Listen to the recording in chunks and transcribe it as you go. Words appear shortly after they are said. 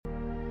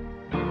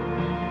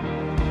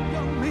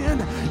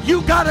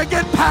You got to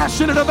get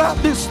passionate about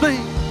this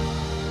thing.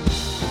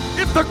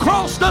 If the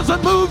cross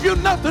doesn't move you,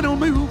 nothing will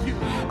move you.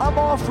 I'm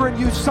offering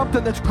you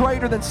something that's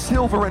greater than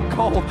silver and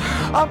gold.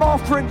 I'm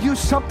offering you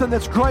something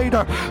that's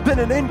greater than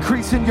an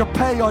increase in your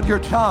pay on your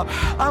job.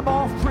 I'm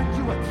offering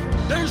you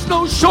There's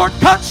no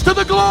shortcuts to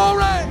the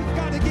glory. We've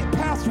got to get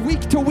past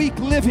week-to-week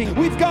living.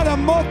 We've got to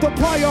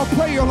multiply our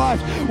prayer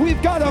life.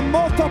 We've got to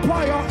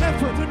multiply our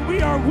effort. And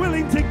we are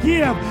willing to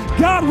give.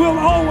 God will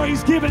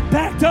always give it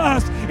back to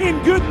us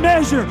in good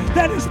measure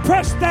that is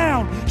pressed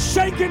down,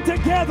 shaken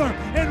together,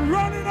 and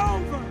running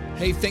over.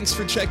 Hey, thanks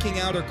for checking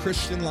out our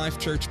Christian Life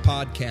Church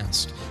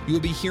podcast. You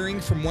will be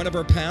hearing from one of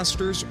our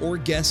pastors or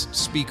guest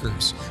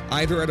speakers,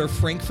 either at our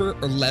Frankfurt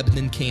or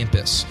Lebanon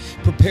campus.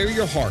 Prepare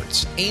your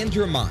hearts and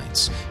your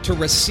minds to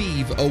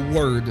receive a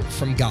word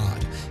from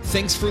God.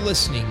 Thanks for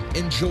listening.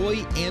 Enjoy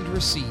and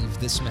receive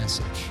this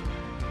message.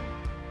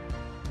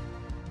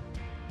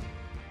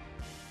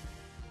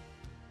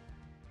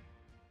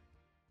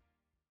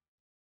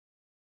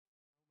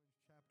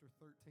 Chapter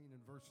 13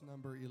 and verse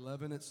number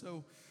 11. It's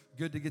so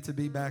good to get to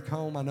be back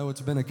home. I know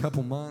it's been a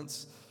couple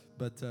months,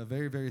 but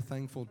very, very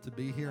thankful to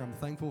be here. I'm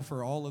thankful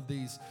for all of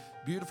these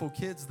beautiful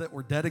kids that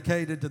were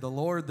dedicated to the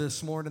Lord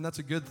this morning. That's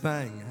a good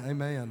thing.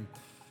 Amen.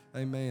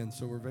 Amen.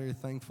 So we're very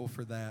thankful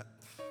for that.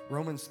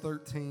 Romans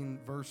 13,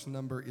 verse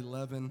number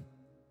 11.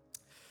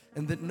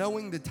 And that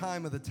knowing the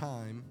time,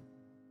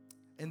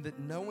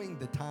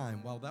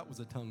 wow, that was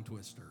a tongue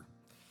twister.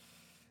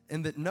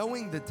 And that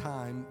knowing the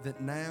time,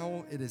 that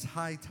now it is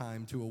high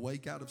time to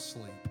awake out of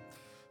sleep.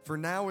 For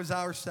now is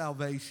our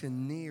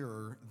salvation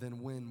nearer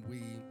than when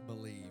we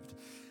believed.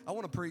 I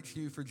want to preach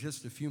to you for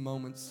just a few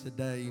moments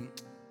today.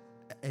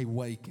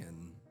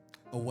 Awaken.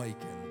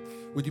 Awaken.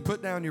 Would you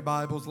put down your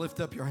Bibles, lift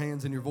up your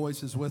hands and your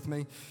voices with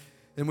me?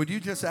 And would you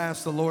just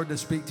ask the Lord to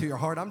speak to your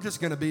heart? I'm just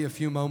going to be a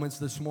few moments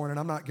this morning.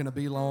 I'm not going to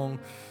be long.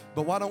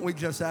 But why don't we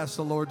just ask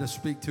the Lord to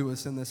speak to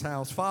us in this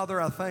house? Father,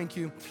 I thank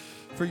you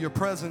for your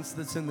presence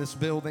that's in this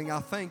building. I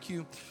thank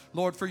you,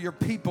 Lord, for your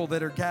people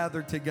that are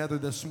gathered together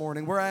this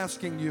morning. We're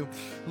asking you,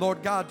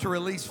 Lord God, to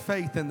release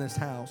faith in this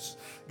house.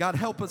 God,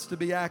 help us to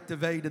be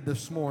activated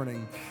this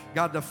morning.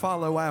 God, to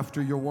follow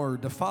after your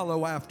word, to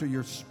follow after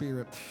your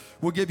spirit.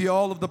 We'll give you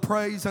all of the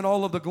praise and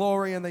all of the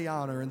glory and the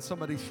honor. And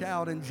somebody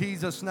shout in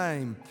Jesus'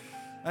 name.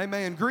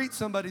 Amen. Greet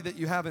somebody that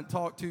you haven't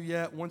talked to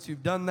yet. Once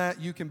you've done that,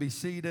 you can be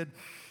seated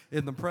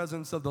in the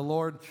presence of the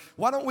Lord.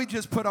 Why don't we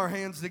just put our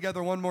hands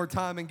together one more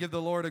time and give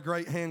the Lord a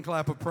great hand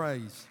clap of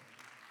praise?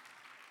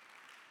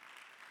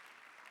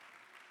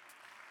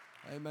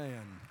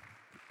 Amen.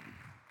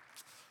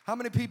 How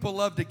many people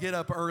love to get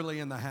up early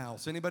in the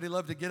house? Anybody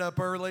love to get up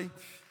early?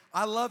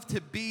 I love to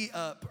be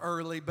up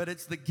early, but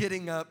it's the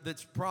getting up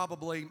that's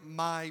probably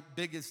my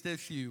biggest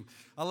issue.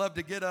 I love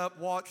to get up,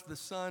 watch the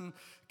sun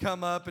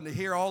come up, and to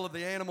hear all of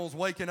the animals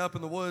waking up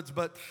in the woods.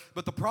 But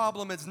the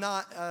problem is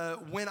not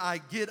when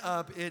I get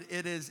up.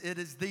 It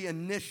is the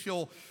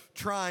initial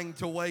trying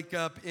to wake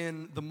up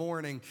in the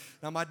morning.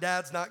 Now, my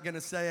dad's not going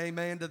to say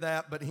amen to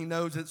that, but he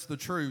knows it's the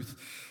truth.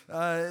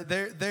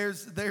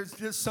 There's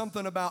just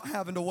something about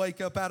having to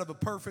wake up out of a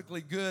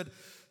perfectly good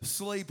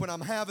sleep when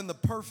I'm having the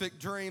perfect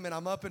dream and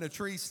I'm up in a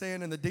tree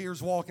stand and the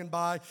deer's walking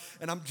by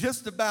and I'm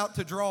just about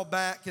to draw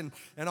back and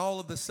all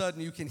of a sudden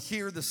you can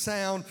hear the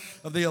sound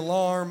of the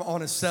alarm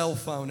on a cell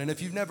phone. And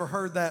if you've never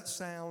heard that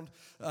sound,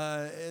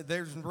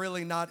 there's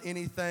really not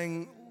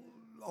anything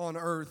on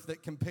earth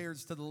that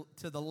compares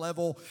to the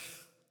level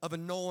of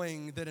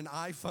annoying that an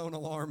iPhone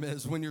alarm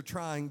is when you're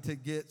trying to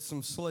get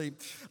some sleep.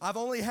 I've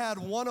only had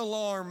one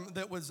alarm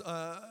that was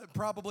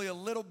probably a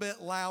little bit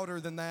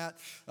louder than that,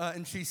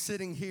 and she's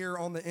sitting here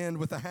on the end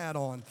with a hat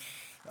on.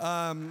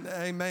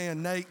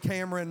 Amen. Nate,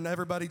 Cameron,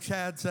 everybody,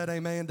 Chad said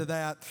amen to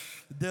that.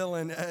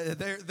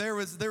 Dylan, there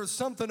was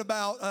something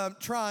about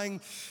trying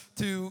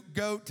to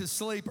go to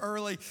sleep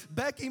early.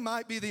 Becky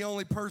might be the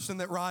only person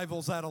that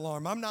rivals that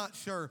alarm. I'm not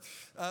sure.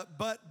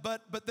 But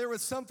there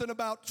was something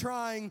about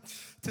trying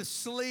to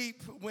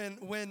sleep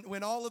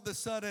when all of a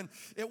sudden,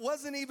 it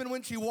wasn't even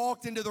when she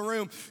walked into the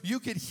room,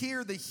 you could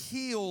hear the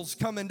heels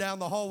coming down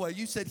the hallway.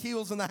 You said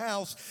heels in the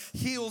house,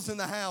 heels in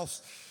the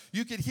house.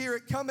 You could hear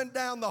it coming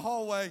down the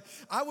hallway.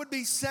 I would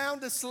be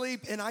sound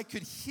asleep, and I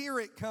could hear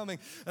it coming.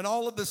 And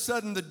all of a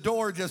sudden, the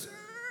door just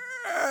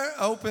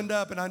opened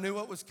up, and I knew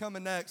what was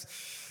coming next.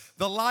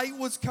 The light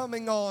was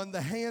coming on.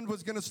 The hand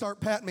was going to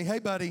start patting me. Hey,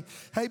 buddy.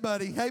 Hey,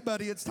 buddy. Hey,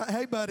 buddy. It's time.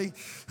 Hey, buddy.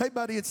 Hey,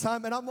 buddy. It's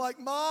time. And I'm like,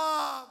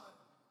 Mom,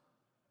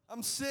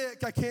 I'm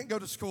sick. I can't go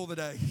to school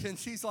today. And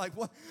she's like,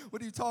 what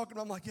are you talking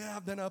about? I'm like, yeah,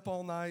 I've been up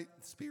all night.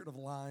 Spirit of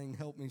lying,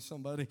 help me,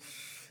 somebody.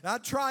 And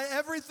I'd try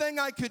everything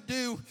I could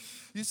do.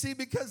 You see,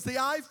 because the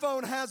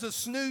iPhone has a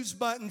snooze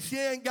button. She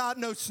ain't got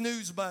no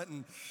snooze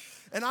button.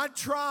 And I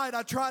tried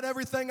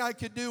everything I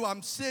could do.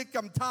 I'm sick.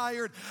 I'm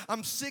tired.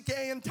 I'm sick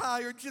and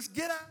tired. Just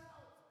get out.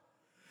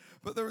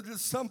 But there was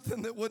just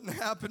something that wouldn't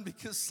happen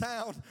because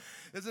sound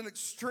is an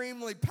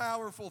extremely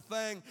powerful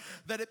thing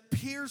that it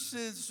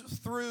pierces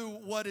through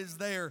what is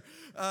there.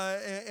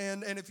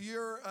 And if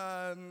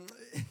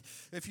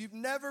you've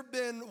never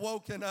been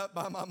woken up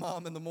by my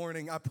mom in the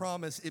morning, I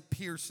promise it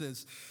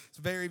pierces. It's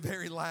very,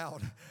 very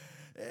loud.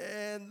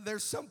 And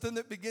there's something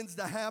that begins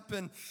to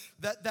happen,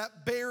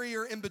 that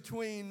barrier in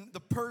between the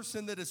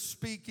person that is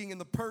speaking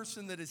and the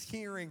person that is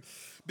hearing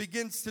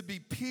begins to be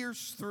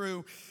pierced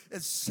through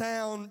as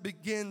sound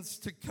begins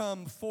to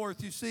come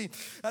forth. You see,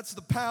 that's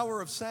the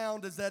power of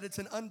sound, is that it's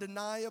an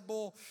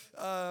undeniable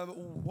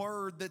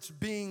word that's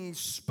being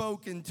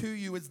spoken to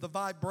you as the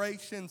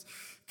vibrations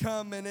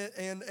come in it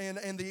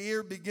and the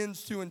ear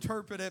begins to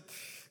interpret it.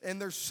 And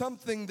there's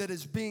something that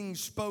is being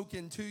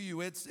spoken to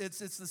you. It's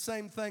the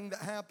same thing that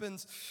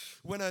happens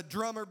when a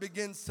drummer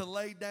begins to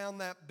lay down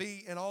that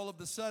beat, and all of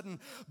a sudden,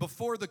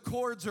 before the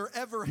chords are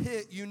ever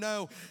hit, you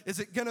know, is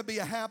it going to be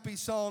a happy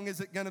song?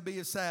 Is it going to be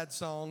a sad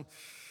song?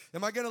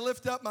 Am I going to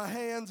lift up my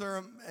hands,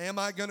 or am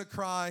I going to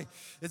cry?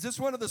 Is this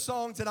one of the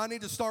songs that I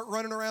need to start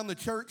running around the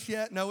church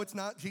yet? No, it's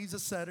not.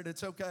 Jesus said it.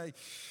 It's okay.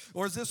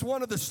 Or is this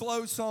one of the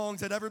slow songs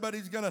that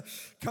everybody's going to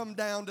come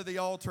down to the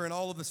altar and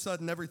all of a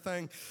sudden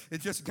everything is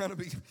just going to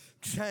be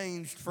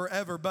changed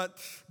forever? But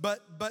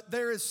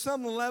there is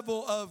some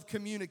level of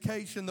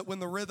communication that when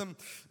the rhythm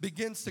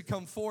begins to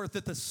come forth,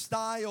 that the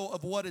style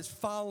of what is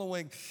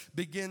following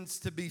begins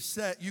to be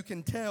set. You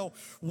can tell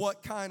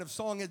what kind of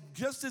song is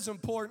just as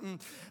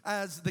important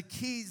as the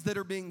keys that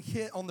are being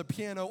hit on the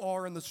piano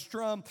are and the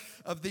strum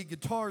of the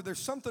guitar. There's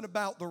something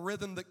about the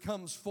rhythm that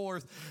comes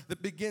forth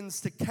that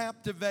begins to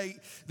captivate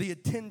the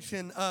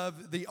attention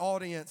of the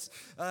audience.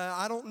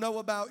 I don't know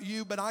about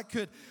you, but I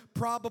could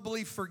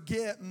probably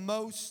forget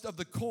most of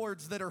the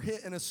chords that are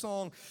hit in a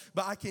song,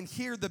 but I can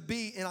hear the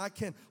beat, and I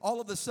can,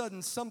 all of a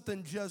sudden,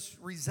 something just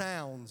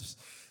resounds.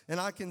 And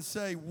I can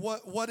say,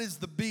 what is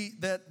the beat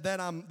that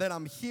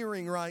I'm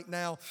hearing right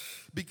now?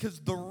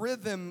 Because the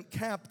rhythm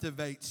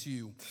captivates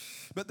you.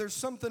 But there's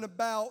something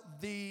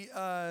about the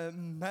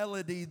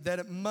melody that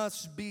it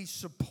must be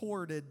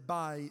supported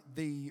by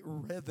the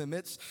rhythm.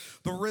 It's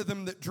the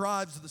rhythm that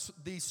drives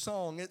the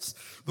song. It's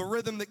the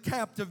rhythm that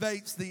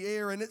captivates the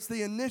ear. And it's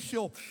the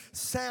initial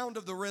sound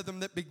of the rhythm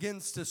that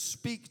begins to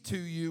speak to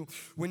you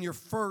when you're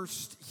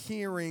first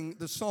hearing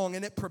the song.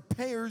 And it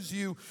prepares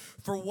you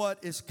for what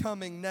is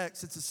coming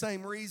next. It's the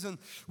same reason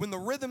when the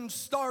rhythm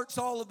starts,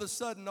 all of a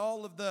sudden,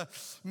 all of the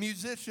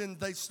musicians,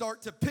 they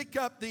start to pick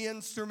up the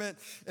instrument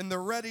and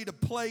they're ready to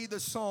play the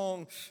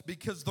song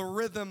because the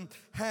rhythm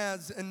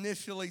has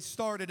initially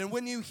started. And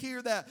when you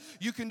hear that,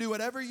 you can do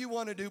whatever you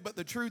want to do, but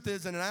the truth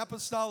is, in an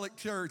apostolic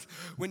church,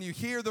 when you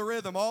hear the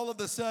rhythm, all of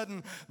a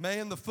sudden,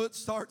 man, the foot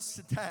starts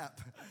to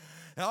tap.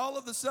 And all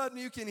of a sudden,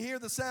 you can hear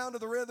the sound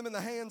of the rhythm and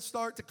the hands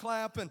start to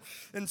clap, and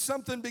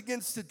something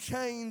begins to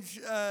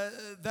change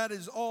that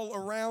is all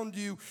around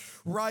you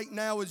right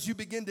now as you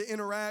begin to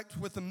interact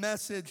with the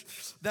message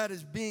that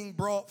is being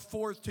brought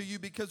forth to you.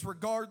 Because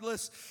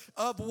regardless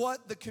of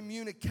what the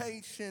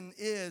communication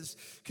is,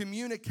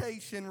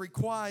 communication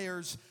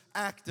requires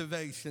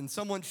activation.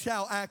 Someone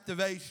shout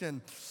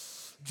activation.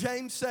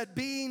 James said,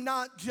 be ye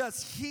not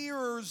just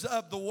hearers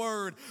of the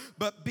word,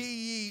 but be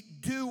ye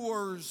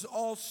doers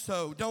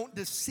also. Don't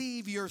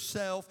deceive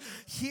yourself.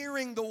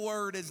 Hearing the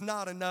word is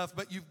not enough,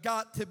 but you've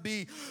got to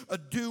be a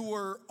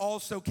doer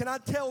also. Can I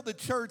tell the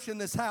church in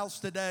this house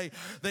today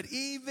that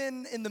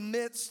even in the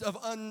midst of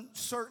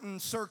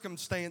uncertain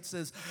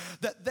circumstances,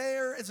 that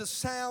there is a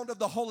sound of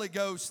the Holy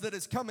Ghost that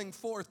is coming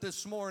forth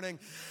this morning,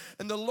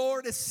 and the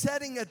Lord is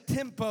setting a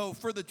tempo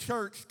for the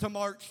church to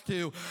march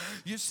to.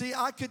 You see,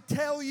 I could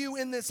tell you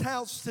in this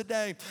house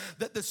today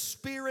that the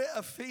spirit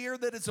of fear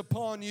that is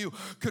upon you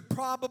could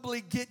probably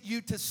get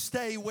you to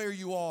stay where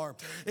you are.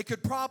 It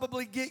could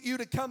probably get you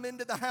to come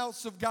into the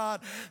house of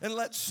God and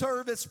let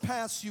service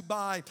pass you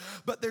by.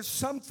 But there's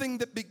something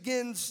that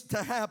begins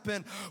to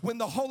happen when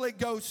the Holy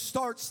Ghost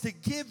starts to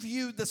give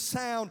you the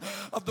sound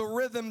of the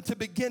rhythm to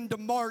begin to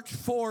march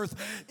forth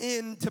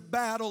into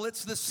battle.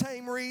 It's the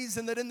same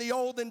reason that in the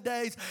olden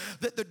days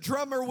that the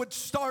drummer would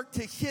start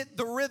to hit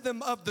the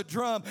rhythm of the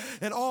drum,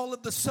 and all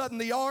of a sudden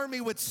the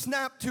army would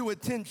snap to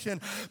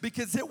attention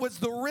because it was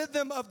the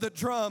rhythm of the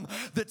drum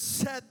that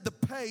set the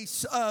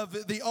pace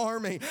of the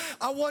army.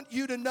 I want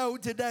you to know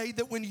today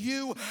that when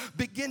you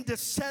begin to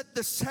set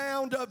the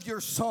sound of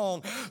your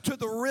song to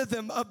the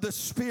rhythm of the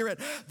Spirit,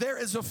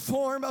 there is a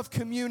form of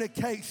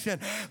communication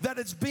that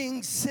is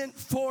being sent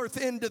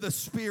forth into the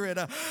Spirit.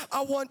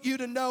 I want you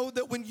to know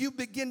that when you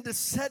begin to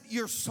set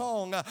your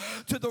song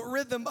to the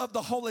rhythm of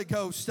the Holy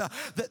Ghost,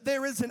 that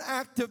there is an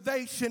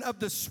activation of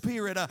the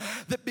Spirit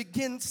that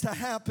begins to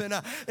happen.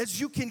 morning is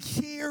you can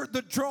hear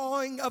the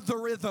drawing of the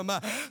rhythm,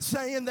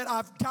 saying that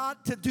I've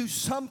got to do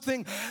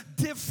something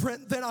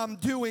different than I'm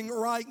doing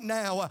right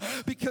now.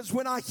 Because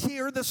when I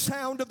hear the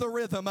sound of the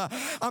rhythm,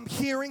 I'm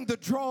hearing the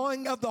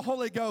drawing of the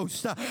Holy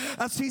Ghost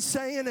as He's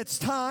saying it's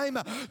time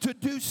to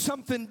do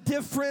something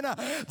different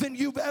than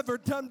you've ever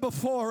done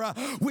before.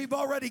 We've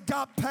already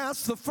got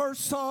past the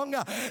first song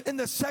and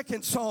the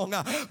second song,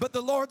 but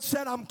the Lord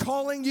said, I'm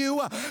calling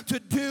you to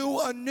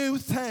do a new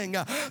thing.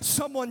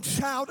 Someone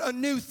shout a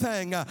new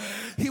thing.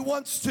 He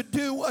wants to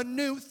do a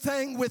new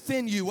thing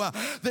within you,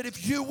 that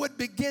if you would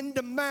begin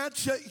to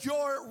match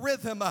your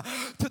rhythm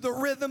to the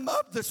rhythm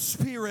of the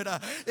Spirit,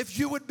 if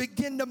you would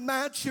begin to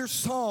match your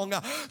song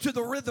to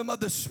the rhythm of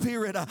the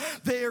Spirit,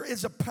 there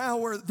is a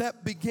power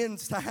that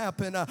begins to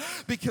happen,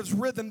 because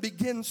rhythm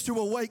begins to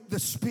awake the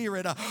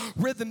Spirit.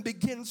 Rhythm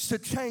begins to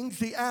change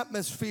the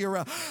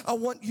atmosphere. I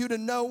want you to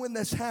know in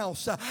this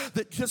house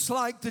that just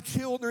like the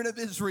children of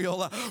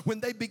Israel, when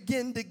they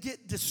begin to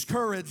get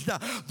discouraged,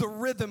 the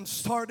rhythm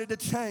started to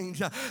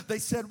change. They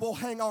said, we'll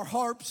hang our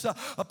harps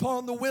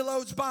upon the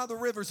willows by the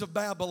rivers of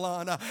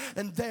Babylon.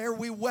 And there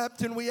we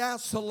wept and we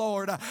asked the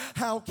Lord,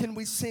 how can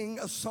we sing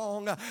a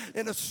song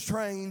in a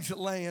strange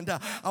land?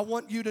 I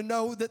want you to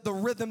know that the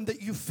rhythm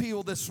that you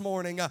feel this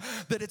morning,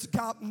 that it's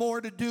got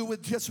more to do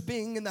with just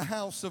being in the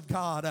house of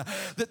God.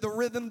 That the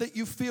rhythm that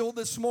you feel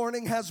this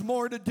morning has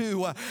more to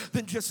do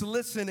than just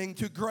listening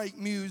to great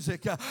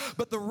music.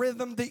 But the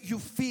rhythm that you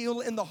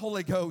feel in the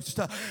Holy Ghost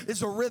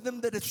is a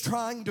rhythm that is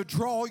trying to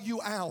draw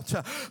you out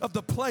of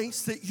the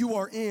place that you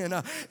are in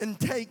and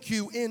take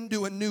you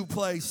into a new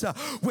place.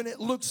 When it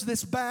looks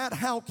this bad,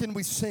 how can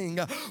we sing?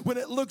 When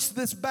it looks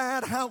this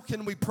bad, how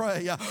can we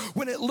pray?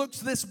 When it looks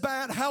this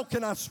bad, how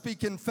can I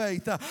speak in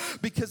faith?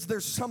 Because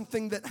there's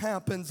something that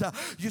happens.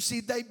 You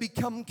see, they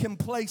become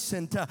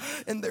complacent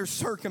in their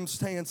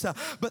circumstance.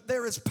 But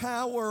there is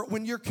power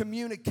when your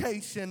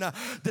communication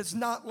does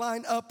not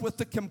line up with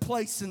the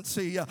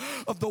complacency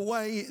of the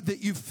way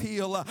that you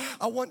feel.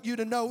 I want you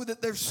to know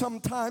that there's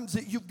sometimes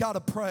that you've got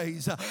to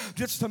praise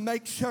just to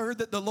make sure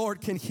that the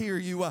Lord can hear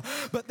you.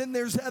 But then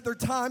there's other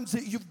times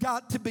that you've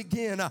got to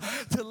begin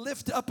to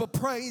lift up a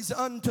praise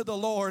unto the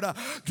Lord,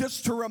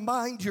 just to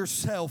remind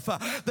yourself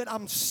that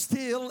I'm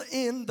still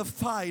in the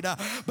fight.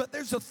 But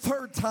there's a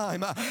third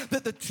time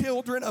that the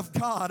children of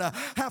God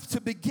have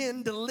to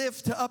begin to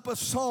lift up a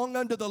song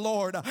unto the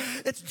Lord.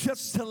 It's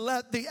just to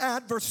let the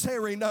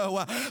adversary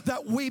know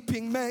that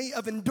weeping may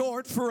have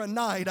endured for a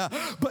night,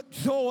 but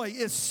joy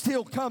is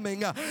still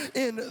coming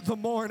in the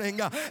morning.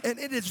 And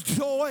it is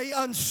joy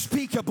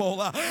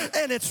unspeakable,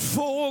 and it's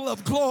full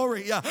of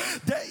glory.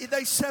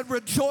 They said,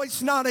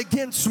 rejoice not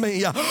against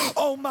me,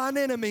 O mine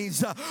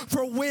enemies,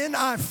 for when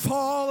I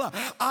fall,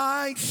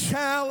 I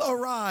shall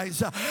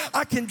arise.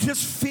 I can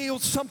just feel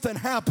something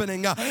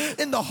happening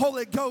in the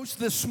Holy Ghost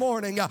this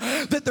morning,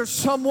 that there's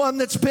someone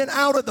that's been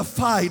out of the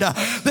fight,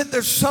 that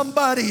there's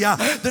somebody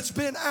that's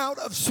been out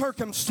of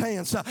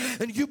circumstance,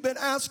 and you've been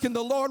asking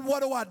the Lord,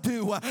 what do I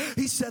do?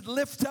 He said,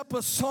 lift up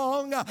a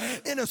song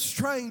in a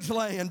strange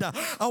land.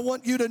 I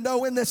want you to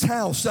know in this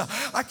house,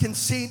 I can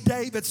see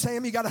David.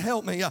 Sam, you got to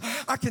help me.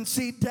 I can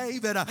see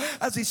David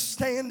as he's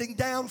standing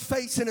down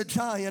facing a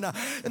giant,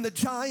 and the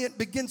giant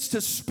begins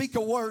to speak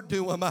a word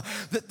to him,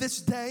 that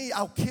this day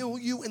I'll kill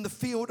you in the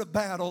field of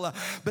battle.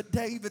 But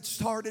David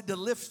started to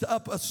lift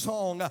up a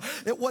song.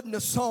 It wasn't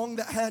a song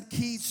that had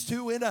keys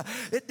to it.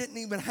 It didn't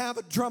even have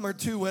a drummer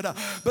to it.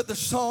 But the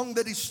song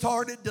that he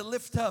started to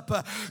lift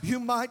up, you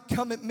might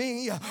come at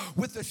me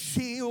with a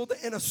shield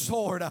and a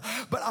sword,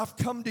 but I've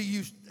come to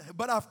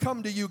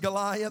you,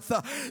 Goliath,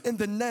 in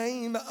the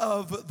name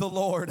of the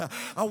Lord.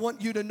 I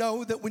want you to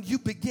know that when you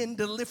begin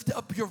to lift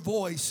up your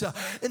voice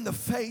in the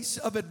face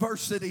of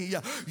adversity,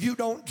 you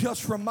don't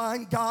just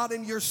remind God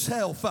and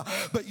yourself,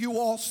 but you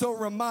also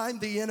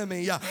remind the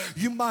enemy.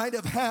 You might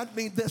have had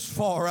me this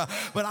far,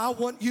 but I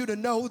want you to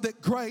know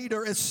that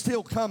greater is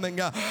still coming.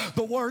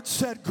 The word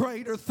said,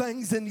 greater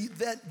things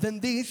than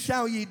these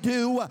shall ye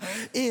do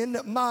in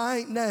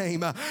my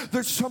name.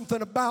 There's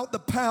something about the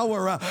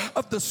power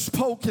of the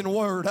spoken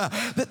word,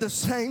 that the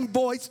same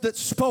voice that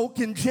spoke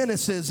in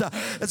Genesis,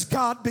 as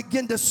God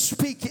began to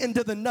speak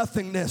into the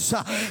nothingness,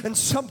 and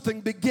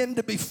something began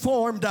to be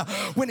formed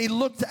when he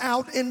looked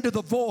out into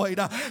the void,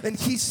 and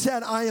he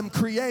said, I am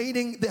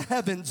creating the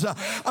heavens,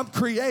 I'm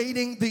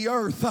creating the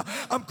earth,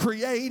 I'm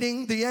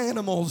creating the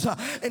animals,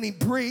 and he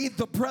breathed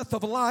the breath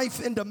of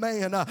life into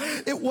man.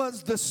 It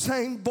was the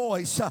same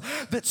voice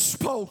that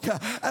spoke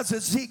as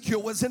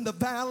Ezekiel was in the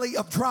valley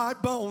of dry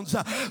bones,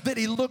 that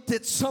he looked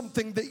at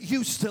something that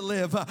used to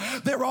live.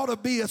 There ought to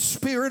be a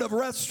spirit of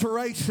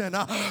restoration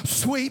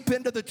sweep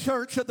into the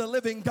church of the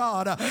living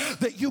God,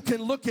 that you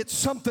can look at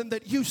something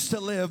that used to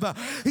live.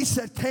 He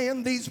said,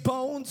 can these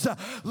bones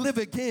live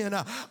again?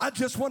 I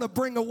just want to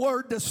bring a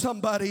word to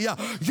somebody.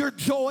 Your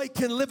joy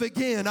can live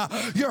again.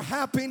 Your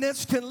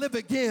happiness can live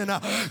again.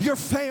 Your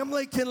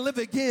family can live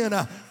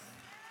again.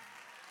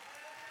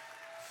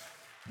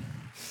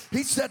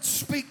 He said,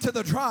 speak to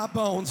the dry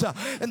bones.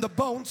 And the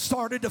bones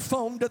started to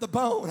foam to the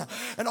bone.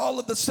 And all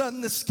of a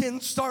sudden the skin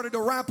started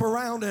to wrap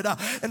around it.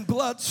 And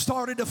blood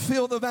started to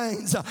fill the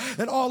veins.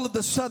 And all of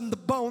a sudden the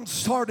bones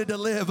started to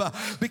live.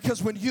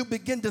 Because when you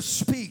begin to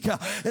speak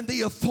in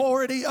the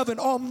authority of an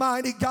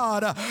almighty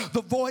God,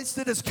 the voice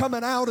that is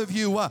coming out of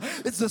you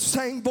is the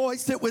same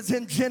voice that was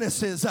in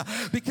Genesis.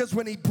 Because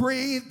when he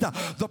breathed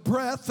the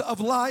breath of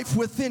life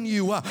within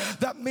you,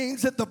 that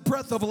means that the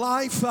breath of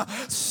life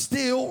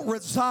still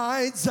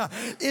resides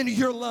in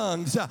your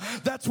lungs.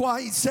 That's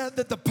why he said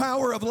that the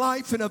power of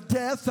life and of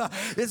death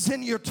is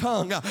in your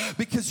tongue,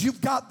 because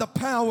you've got the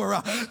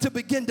power to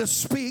begin to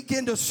speak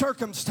into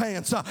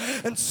circumstance,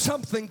 and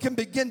something can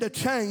begin to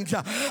change.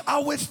 I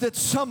wish that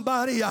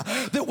somebody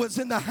that was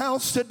in the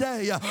house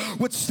today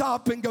would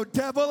stop and go,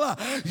 devil,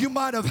 you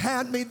might have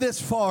had me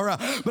this far,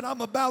 but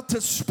I'm about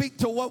to speak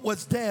to what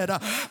was dead.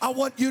 I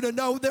want you to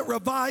know that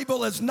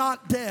revival is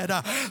not dead,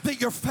 that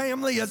your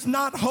family is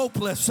not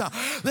hopeless,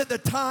 that the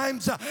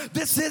times,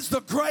 this is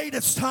the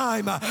greatest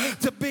time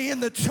to be in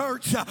the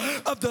church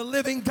of the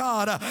living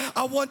God.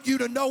 I want you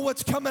to know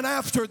what's coming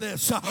after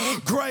this.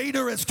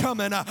 Greater is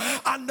coming.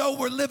 I know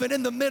we're living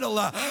in the middle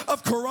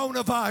of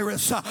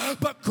coronavirus,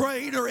 but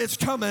greater is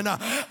coming.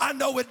 I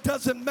know it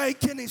doesn't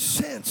make any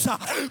sense,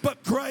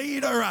 but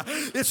greater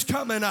is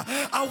coming.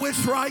 I wish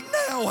right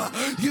now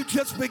you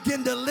just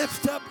begin to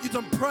lift up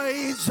some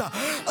praise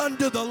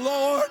unto the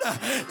Lord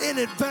in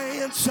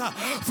advance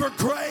for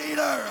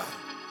greater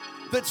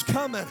that's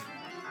coming.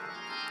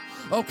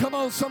 Oh, come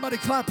on, somebody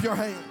clap your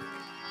hand.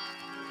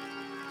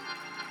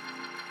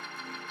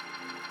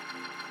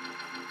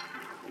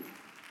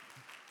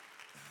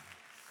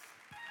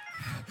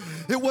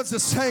 It was the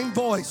same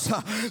voice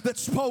that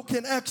spoke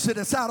in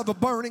Exodus out of a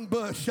burning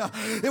bush.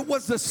 It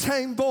was the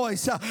same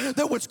voice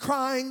that was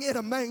crying in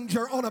a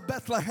manger on a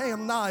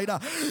Bethlehem night.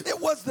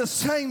 It was the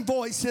same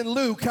voice in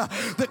Luke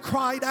that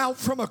cried out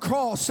from a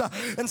cross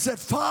and said,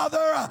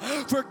 Father,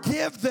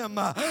 forgive them,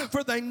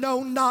 for they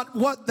know not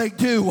what they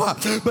do.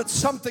 But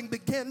something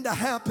began to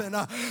happen.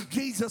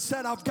 Jesus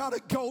said, I've got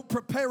to go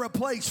prepare a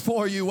place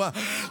for you.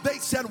 They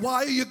said,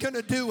 why are you going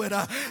to do it?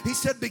 He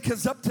said,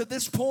 because up to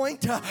this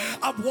point,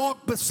 I've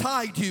walked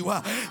beside you.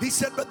 He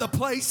said, but the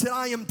place that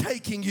I am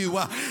taking you,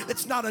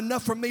 it's not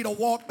enough for me to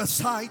walk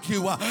beside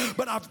you,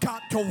 but I've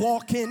got to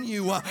walk in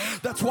you.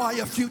 That's why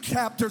a few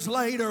chapters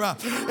later,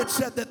 it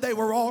said that they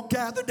were all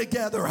gathered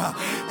together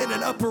in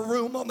an upper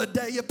room on the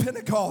day of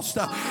Pentecost,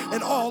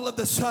 and all of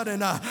a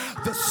sudden, a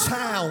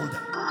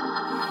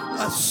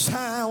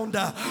sound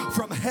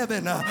from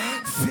heaven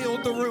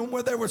filled the room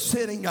where they were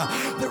sitting.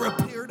 There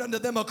appeared unto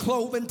them a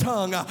cloven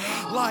tongue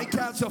like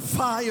as a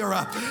fire,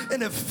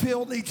 and it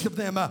filled each of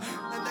them,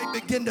 and they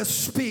began to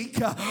speak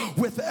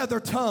with other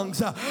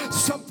tongues.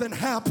 Something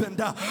happened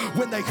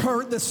when they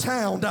heard the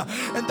sound,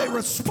 and they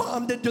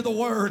responded to the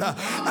word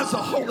as the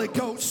Holy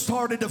Ghost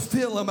started to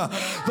fill them.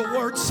 The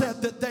word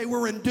said that they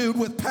were endued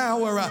with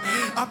power.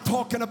 I'm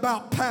talking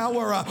about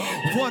power,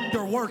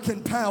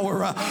 wonder-working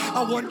power.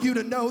 I want you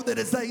to know that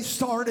as they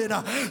started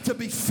to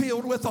be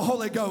filled with the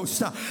Holy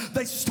Ghost,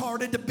 they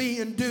started to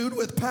be endued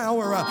with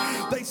power.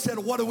 They said,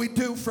 what do we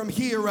do from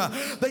here?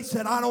 They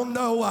said, I don't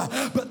know,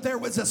 but there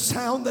was a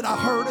sound that I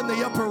heard in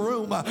the upper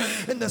room,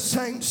 and the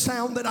same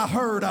sound that I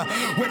heard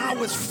when I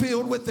was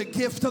filled with the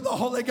gift of the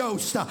Holy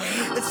Ghost,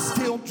 it's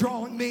still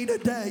drawing me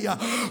today.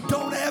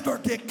 Don't ever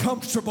get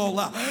comfortable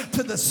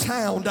to the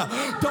sound.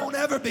 Don't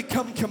ever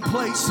become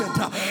complacent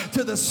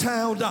to the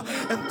sound.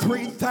 And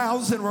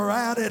 3,000 were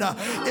added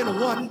in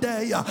one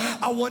day.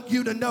 I want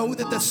you to know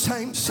that the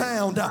same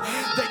sound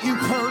that you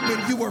heard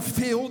when you were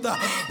filled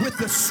with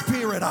the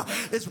Spirit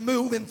is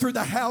moving through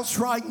the house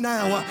right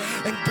now,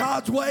 and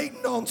God's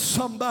waiting on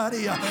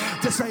somebody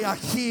to say, I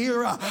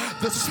hear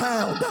the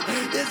sound.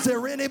 Is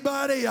there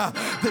anybody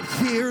that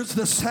hears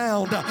the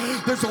sound?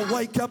 There's a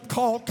wake-up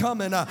call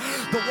coming.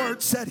 The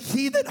word said,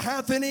 he that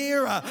hath an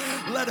ear,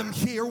 let him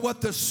hear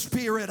what the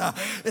Spirit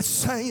is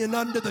saying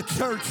unto the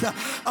church.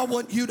 I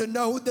want you to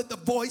know that the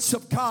voice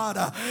of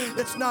God,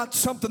 it's not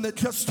something that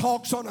just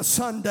talks on a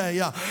Sunday.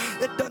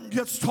 It doesn't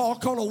just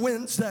talk on a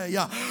Wednesday.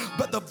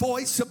 But the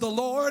voice of the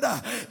Lord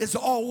is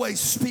always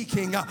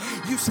speaking.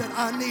 You said,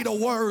 I need a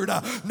word.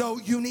 No,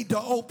 you need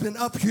to open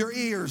up your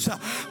ears.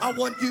 I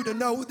want you to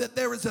know that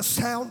there is a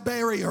sound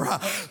barrier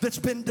that's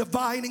been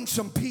dividing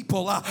some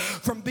people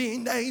from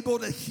being able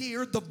to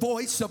hear the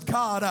voice of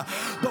God.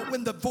 But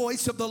when the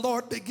voice of the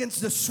Lord begins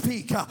to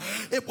speak,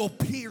 it will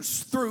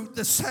pierce through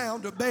the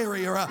sound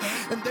barrier.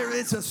 And there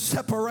is a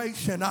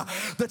separation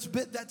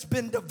that's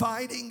been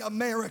dividing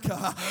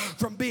America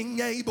from being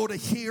able to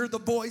hear the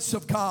voice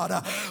of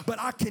God. But but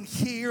I can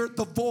hear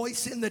the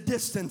voice in the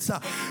distance.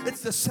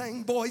 It's the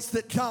same voice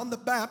that John the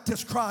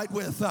Baptist cried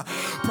with.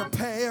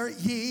 Prepare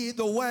ye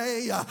the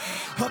way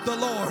of the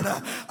Lord.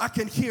 I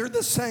can hear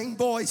the same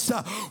voice.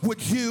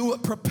 Would you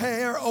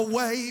prepare a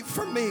way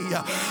for me?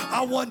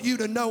 I want you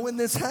to know in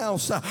this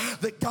house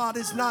that God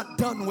is not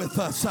done with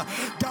us.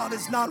 God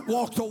has not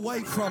walked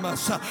away from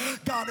us.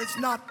 God is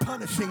not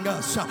punishing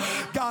us.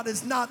 God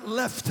has not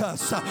left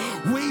us.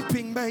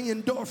 Weeping may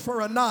endure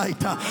for a night,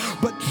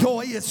 but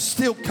joy is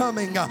still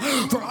coming.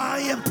 For I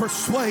am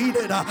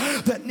persuaded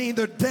that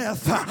neither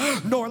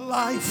death nor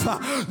life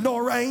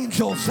nor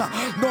angels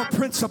nor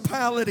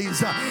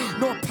principalities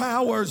nor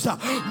powers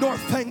nor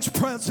things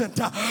present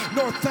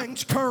nor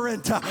things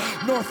current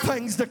nor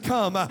things to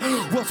come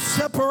will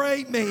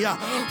separate me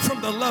from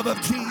the love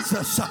of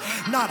Jesus.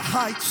 Not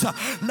heights,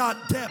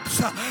 not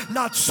depths,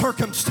 not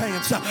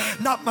circumstance,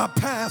 not my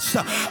past.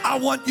 I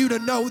want you to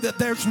know that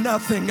there's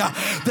nothing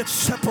that's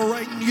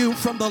separating you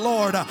from the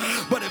Lord.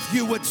 But if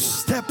you would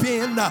step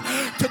in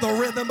to the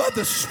rhythm of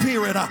the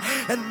Spirit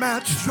and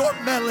match your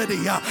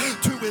melody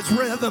to his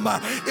rhythm,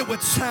 it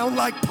would sound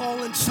like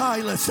Paul and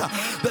Silas,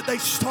 that they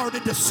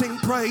started to sing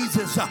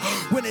praises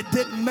when it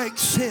didn't make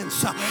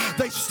sense.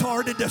 They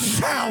started to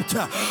shout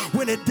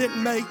when it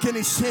didn't make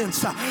any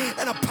sense.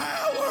 And a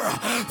power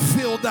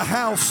filled the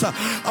house.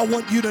 I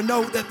want you to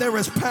know that there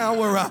is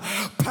power.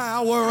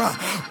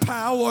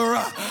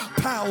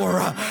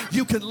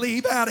 You can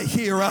leave out of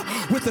here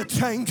with a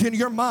change in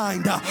your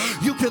mind.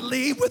 You can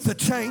leave with a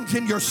change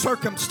in your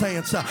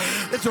circumstance.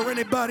 Is there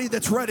anybody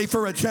that's ready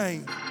for a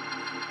change?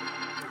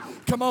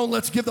 Come on,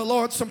 let's give the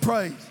Lord some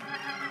praise.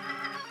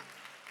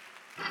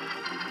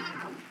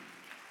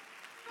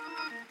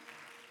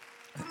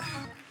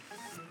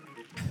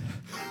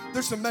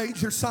 There's some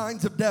major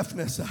signs of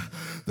deafness.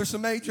 There's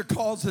some major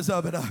causes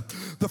of it.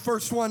 The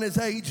first one is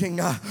aging.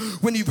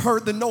 When you've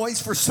heard the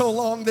noise for so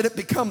long that it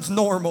becomes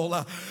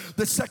normal.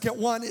 The second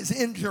one is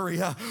injury.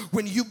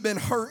 When you've been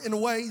hurt in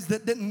ways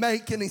that didn't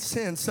make any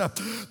sense.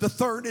 The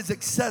third is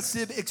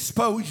excessive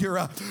exposure.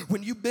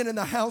 When you've been in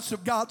the house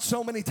of God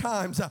so many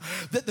times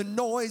that the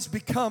noise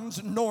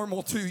becomes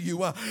normal to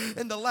you.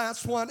 And the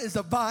last one is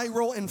a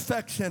viral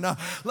infection.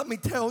 Let me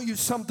tell you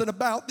something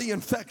about the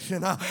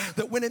infection.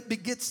 That when it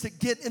begins to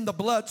get in the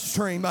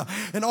bloodstream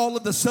and all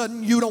of a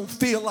sudden you don't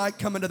feel like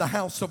coming to the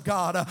house of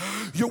God.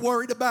 You're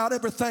worried about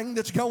everything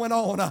that's going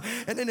on,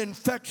 and an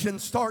infection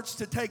starts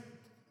to take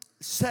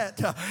set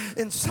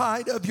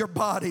inside of your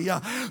body.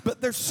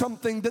 But there's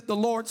something that the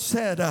Lord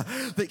said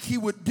that he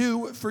would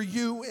do for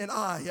you and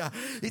I.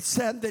 It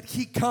said that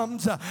he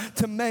comes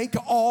to make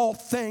all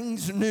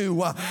things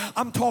new.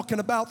 I'm talking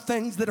about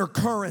things that are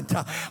current.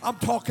 I'm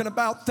talking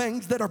about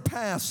things that are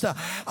past.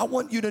 I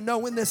want you to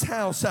know in this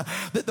house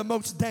that the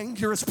most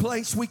dangerous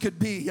place we could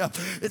be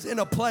is in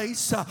a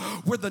place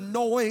where the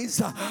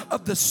noise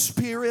of the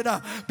Spirit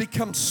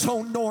becomes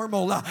so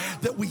normal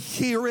that we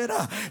hear it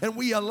and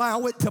we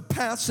allow it to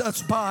pass us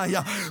by.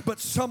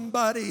 But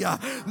somebody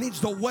needs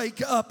to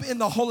wake up in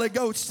the Holy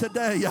Ghost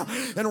today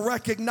and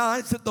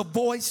recognize that the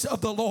voice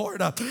of the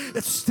Lord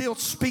is still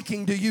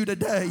speaking to you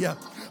today.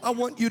 I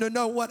want you to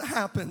know what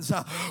happens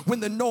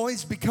when the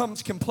noise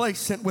becomes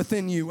complacent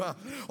within you.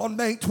 On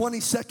May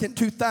 22nd,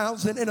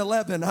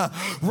 2011,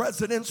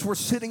 residents were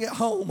sitting at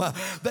home.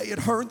 They had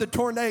heard the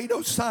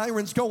tornado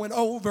sirens going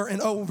over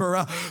and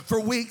over. For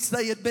weeks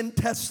they had been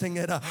testing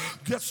it,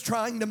 just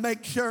trying to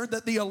make sure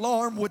that the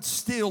alarm would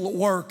still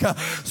work.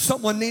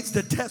 Someone needs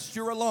to test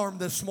your alarm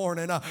this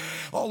morning.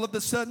 All of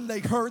a sudden they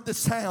heard the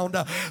sound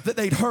that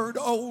they'd heard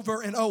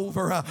over and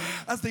over.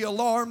 As the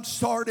alarm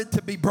started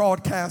to be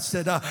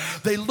broadcasted,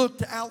 they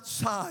looked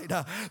outside.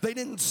 They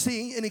didn't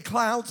see any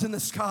clouds in the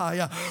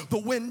sky. The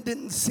wind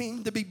didn't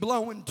seem to be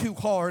blowing too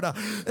hard.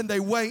 And they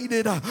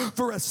waited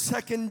for a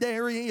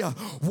secondary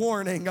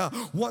warning.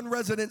 One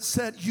resident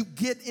said, you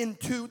get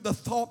into the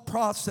thought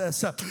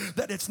process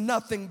that it's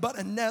nothing but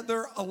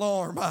another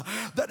alarm,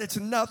 that it's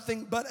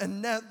nothing but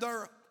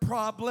another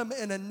problem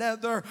and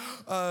another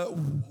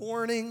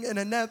warning and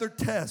another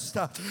test.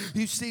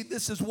 You see,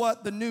 this is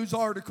what the news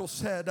article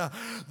said,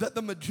 that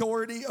the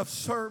majority of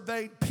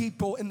surveyed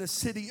people in the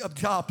city of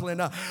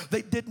Joplin,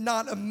 they did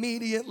not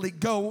immediately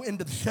go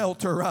into the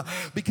shelter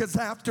because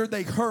after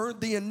they heard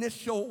the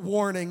initial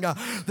warning,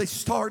 they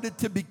started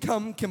to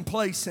become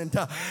complacent.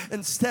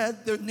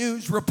 Instead, the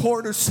news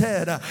reporter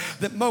said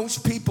that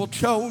most people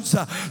chose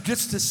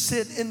just to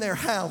sit in their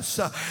house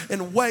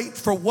and wait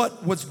for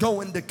what was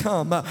going to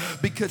come,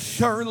 because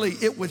surely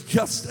it was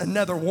just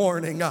another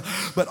warning.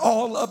 But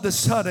all of a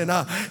sudden,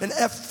 an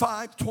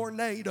F5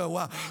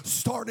 tornado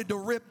started to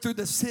rip through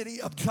the city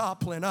of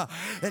Joplin.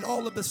 And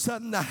all of a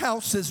sudden, the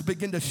houses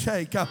began to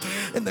shake.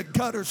 And the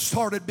gutters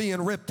started being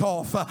ripped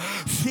off.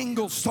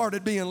 Shingles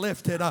started being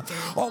lifted.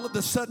 All of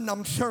a sudden,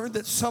 I'm sure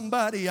that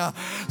somebody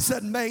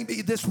said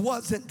maybe this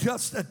wasn't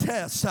just a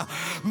test.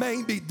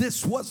 Maybe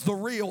this was the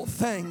real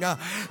thing.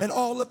 And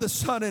all of a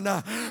sudden,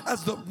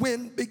 as the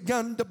wind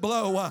began to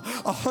blow,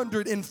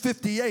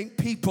 158 58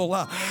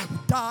 people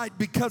died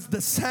because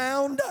the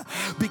sound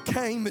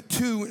became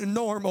too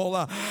normal.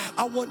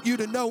 I want you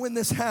to know in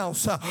this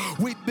house,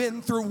 we've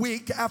been through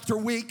week after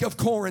week of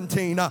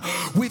quarantine.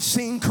 We've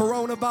seen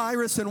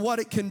coronavirus and what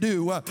it can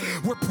do.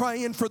 We're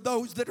praying for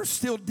those that are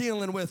still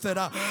dealing with it.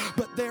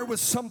 But there was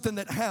something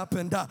that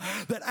happened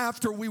that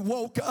after we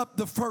woke up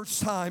the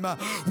first time,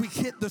 we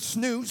hit the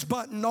snooze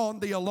button on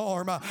the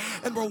alarm,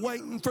 and we're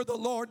waiting for the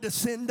Lord to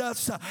send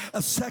us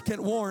a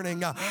second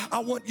warning. I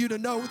want you to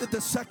know that the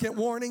second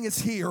warning is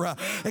here,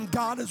 and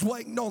God is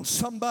waiting on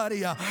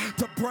somebody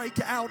to break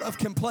out of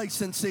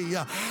complacency.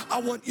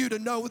 I want you to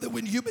know that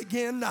when you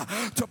begin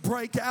to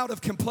break out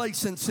of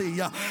complacency,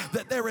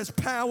 that there is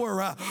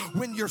power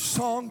when your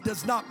song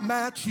does not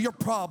match your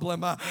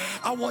problem.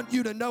 I want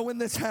you to know in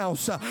this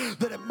house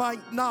that it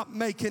might not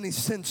make any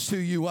sense to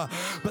you,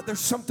 but there's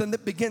something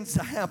that begins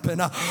to happen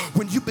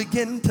when you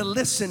begin to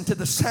listen to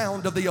the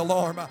sound of the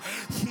alarm.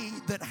 He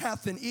that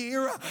hath an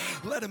ear,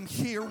 let him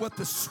hear what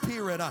the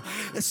Spirit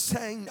is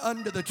saying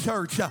unto the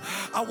church.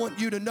 I want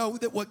you to know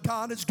that what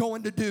God is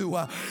going to do,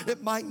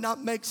 it might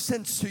not make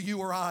sense to you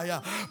or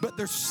I, but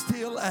there's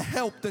still a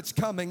help that's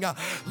coming.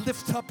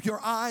 Lift up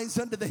your eyes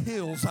unto the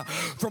hills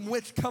from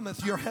which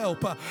cometh your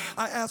help.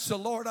 I asked the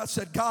Lord, I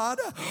said, God,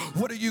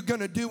 what are you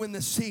going to do in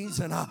this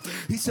season?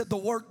 He said, the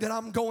work that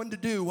I'm going to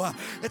do,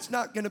 it's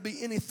not going to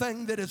be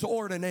anything that is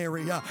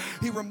ordinary.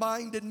 He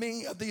reminded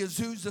me of the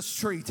Azusa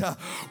Street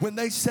when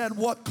they said,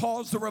 what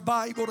caused the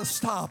revival to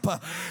stop?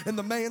 And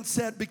the man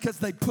said, because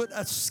they put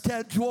a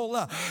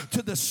schedule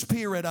to the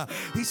Spirit.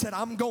 He said,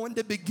 I'm going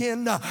to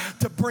begin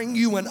to bring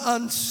you an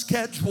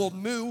unscheduled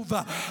move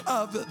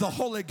of the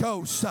Holy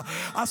Ghost.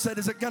 I said,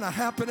 is it going to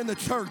happen in the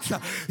church?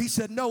 He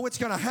said, no, it's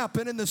going to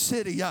happen in the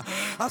city.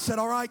 I said,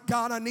 all right,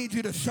 God, I need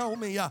you to show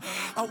me. I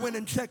went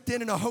and checked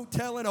in a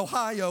hotel in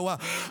Ohio.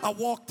 I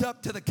walked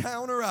up to the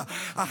counter.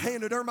 I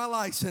handed her my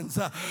license.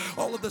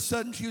 All of a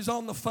sudden, she was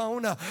on the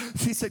phone.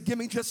 She said, give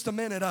me just a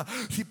minute.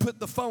 She put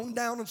the phone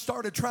down and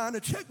started trying to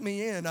check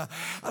me in. I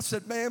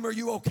said, ma'am, are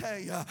you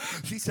okay?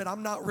 She said,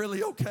 I'm not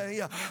really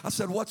okay. I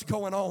said, what's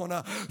going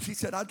on? She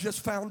said, I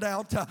just found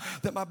out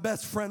that my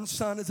best friend's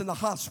son is in the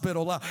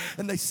hospital,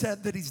 and they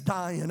said that he's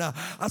dying.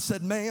 I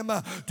said, ma'am,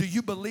 do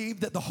you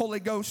believe that the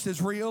Holy Ghost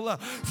is real?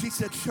 She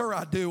said, sure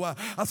I do. I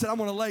said, I'm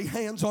going to lay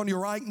hands on you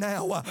right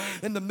now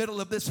in the middle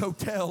of this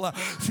hotel.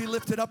 She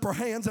lifted up her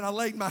hands, and I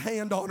laid my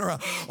hand on her.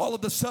 All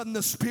of a sudden,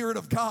 the Spirit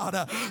of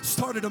God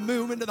started to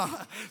move into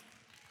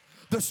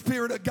the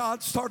Spirit of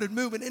God started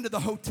moving into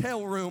the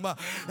hotel room,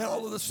 and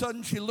all of a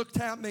sudden she looked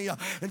at me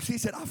and she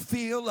said, I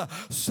feel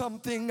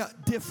something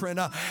different.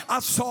 I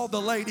saw the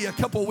lady a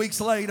couple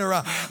weeks later.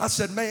 I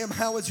said, ma'am,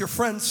 how is your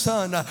friend's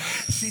son?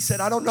 She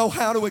said, I don't know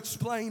how to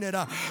explain it,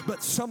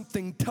 but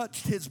something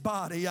touched his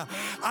body.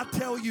 I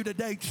tell you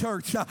today,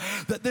 church,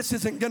 that this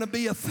isn't going to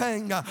be a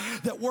thing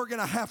that we're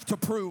going to have to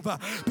prove,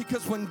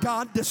 because when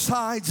God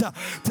decides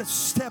to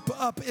step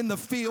up in the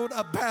field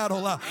of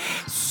battle,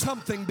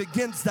 something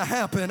begins to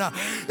happen.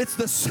 It's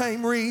the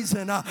same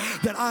reason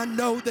that I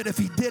know that if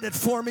he did it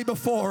for me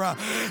before,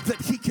 that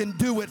he can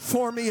do it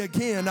for me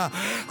again.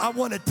 I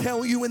want to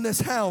tell you in this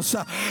house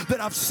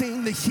that I've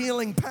seen the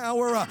healing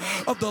power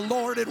of the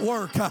Lord at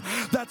work.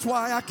 That's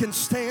why I can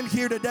stand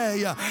here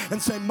today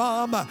and say,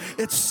 Mom,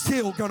 it's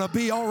still going to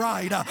be all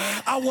right.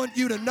 I want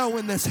you to know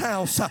in this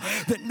house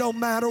that no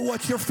matter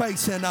what you're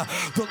facing,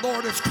 the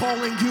Lord is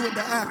calling you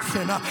into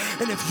action.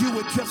 And if you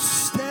would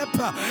just step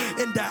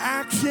into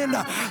action,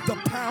 the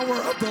power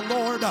of the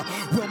Lord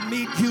will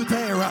meet you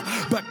there.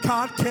 But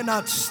God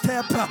cannot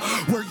step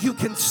where you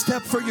can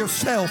step for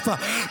yourself.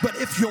 But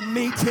if you'll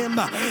meet him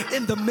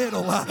in the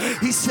middle,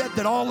 he said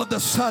that all of a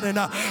sudden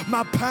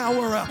my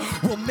power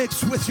will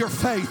mix with your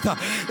faith.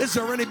 Is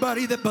there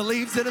anybody that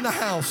believes it in the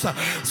house?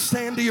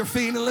 Stand to your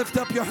feet and lift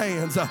up your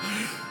hands.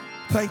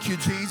 Thank you,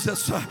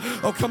 Jesus.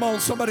 Oh, come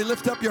on, somebody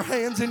lift up your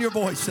hands and your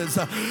voices.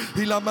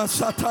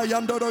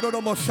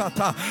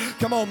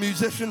 Come on,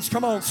 musicians.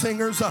 Come on,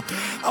 singers.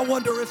 I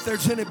wonder if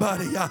there's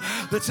anybody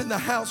that's in the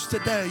house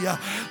today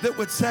that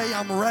would say,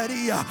 I'm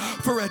ready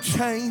for a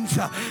change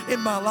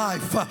in my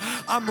life.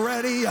 I'm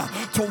ready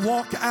to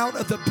walk out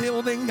of the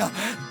building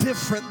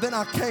different than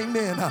I came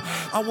in.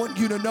 I want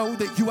you to know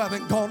that you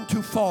haven't gone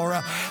too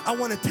far. I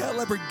want to tell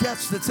every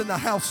guest that's in the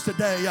house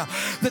today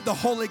that the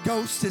Holy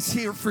Ghost is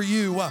here for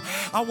you.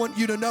 I want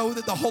you to know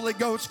that the Holy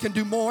Ghost can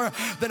do more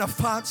than a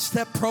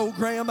 5-step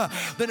program,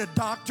 than a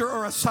doctor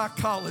or a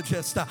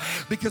psychologist.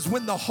 Because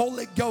when the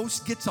Holy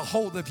Ghost gets a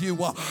hold of you,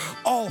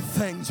 all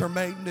things are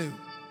made new.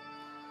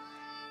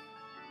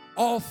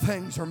 All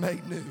things are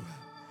made new.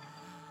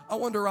 I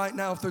wonder right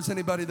now if there's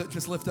anybody that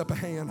just lift up a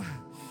hand.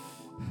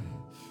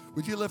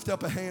 Would you lift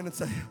up a hand and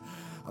say,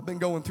 I've been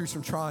going through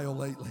some trial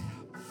lately.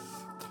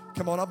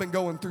 Come on, I've been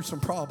going through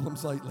some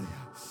problems lately.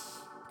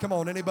 Come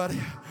on,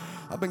 anybody?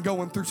 I've been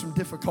going through some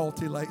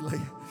difficulty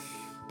lately,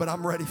 but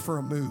I'm ready for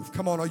a move.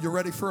 Come on, are you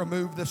ready for a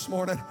move this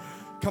morning?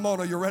 Come on,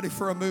 are you ready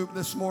for a move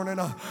this morning?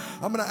 I'm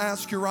going to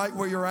ask you right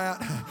where you're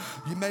at.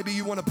 Maybe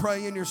you want to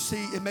pray in your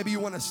seat, and maybe you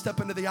want to step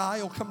into the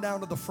aisle. Come down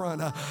to the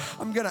front.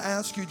 I'm going to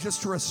ask you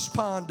just to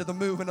respond to the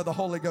movement of the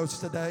Holy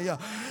Ghost today.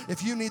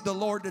 If you need the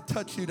Lord to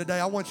touch you today,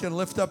 I want you to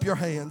lift up your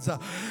hands,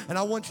 and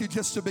I want you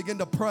just to begin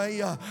to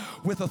pray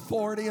with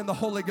authority in the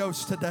Holy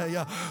Ghost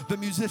today. The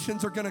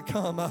musicians are going to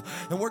come,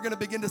 and we're going to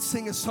begin to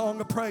sing a song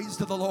of praise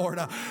to the Lord.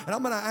 And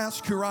I'm going to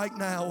ask you right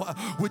now,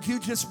 would you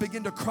just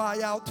begin to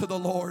cry out to the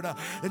Lord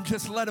and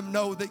just let him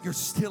know that you're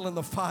still in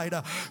the fight.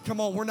 Come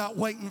on, we're not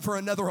waiting for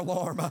another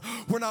alarm.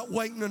 We're not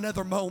waiting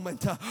another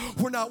moment.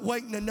 We're not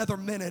waiting another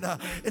minute.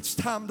 It's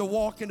time to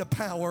walk into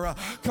power.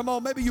 Come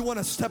on, maybe you want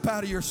to step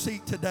out of your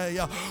seat today.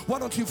 Why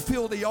don't you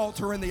fill the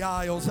altar in the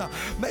aisles?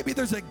 Maybe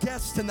there's a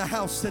guest in the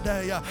house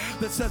today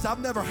that says, I've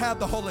never had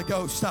the Holy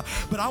Ghost,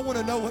 but I want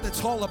to know what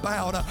it's all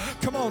about.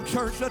 Come on,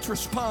 church, let's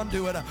respond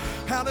to it.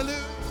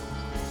 Hallelujah.